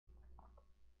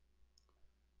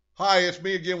Hi, it's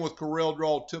me again with Corel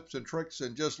Draw Tips and Tricks.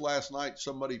 And just last night,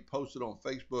 somebody posted on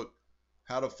Facebook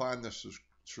how to find the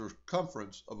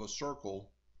circumference of a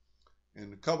circle.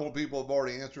 And a couple of people have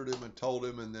already answered him and told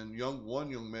him. And then one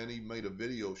young man, he made a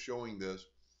video showing this.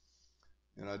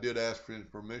 And I did ask for his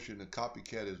permission to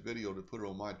copycat his video to put it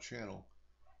on my channel.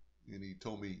 And he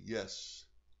told me yes.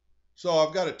 So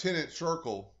I've got a 10-inch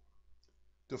circle.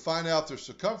 To find out the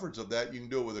circumference of that, you can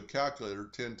do it with a calculator.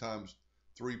 10 times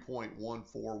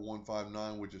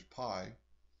 3.14159, which is pi.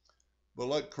 But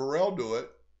let Corel do it,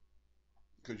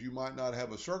 because you might not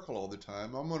have a circle all the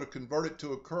time. I'm going to convert it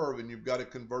to a curve, and you've got to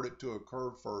convert it to a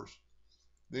curve first.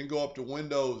 Then go up to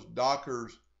Windows,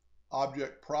 Docker's,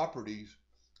 Object Properties,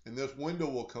 and this window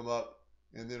will come up,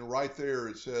 and then right there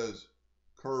it says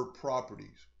Curve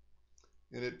Properties.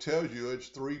 And it tells you it's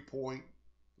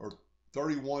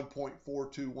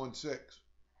 31.4216.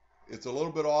 It's a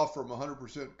little bit off from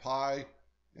 100% pi,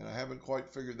 and I haven't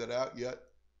quite figured that out yet.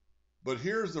 But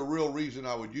here's the real reason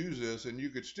I would use this, and you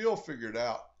could still figure it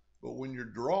out. But when you're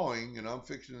drawing, and I'm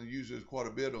fixing to use this quite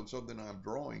a bit on something I'm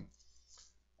drawing,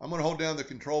 I'm going to hold down the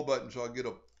control button so I get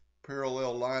a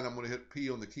parallel line. I'm going to hit P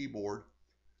on the keyboard.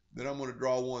 Then I'm going to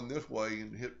draw one this way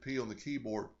and hit P on the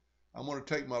keyboard. I'm going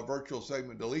to take my virtual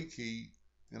segment delete key,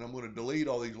 and I'm going to delete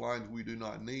all these lines we do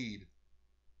not need.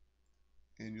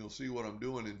 And you'll see what I'm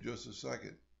doing in just a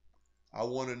second. I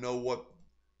want to know what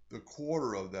the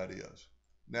quarter of that is.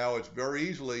 Now it's very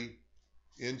easily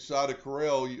inside of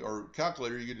Corel or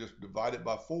calculator, you can just divide it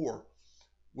by 4,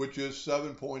 which is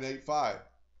 7.85.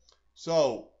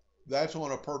 So that's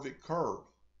on a perfect curve.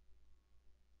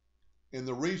 And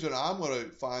the reason I'm going to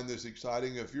find this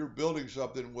exciting, if you're building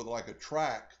something with like a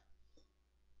track,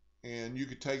 and you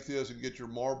could take this and get your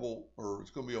marble, or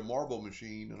it's going to be a marble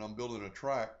machine, and I'm building a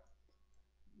track.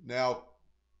 Now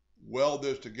weld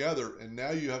this together, and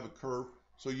now you have a curve.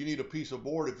 So you need a piece of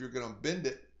board if you're going to bend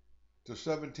it to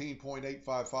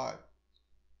 17.855.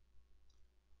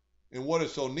 And what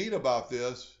is so neat about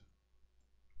this,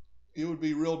 it would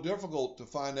be real difficult to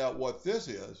find out what this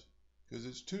is because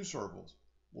it's two circles.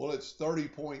 Well, it's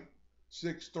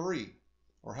 30.63.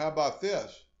 Or how about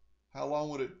this? How long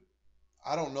would it?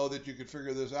 I don't know that you could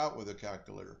figure this out with a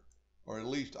calculator, or at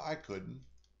least I couldn't.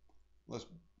 Let's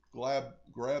grab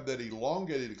that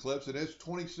elongated ellipse, and it's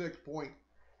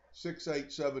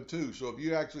 26.6872. So if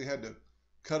you actually had to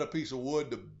cut a piece of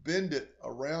wood to bend it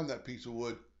around that piece of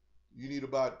wood, you need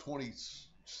about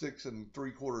 26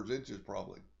 3/4 inches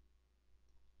probably.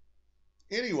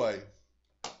 Anyway,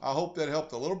 I hope that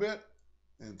helped a little bit,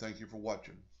 and thank you for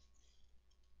watching.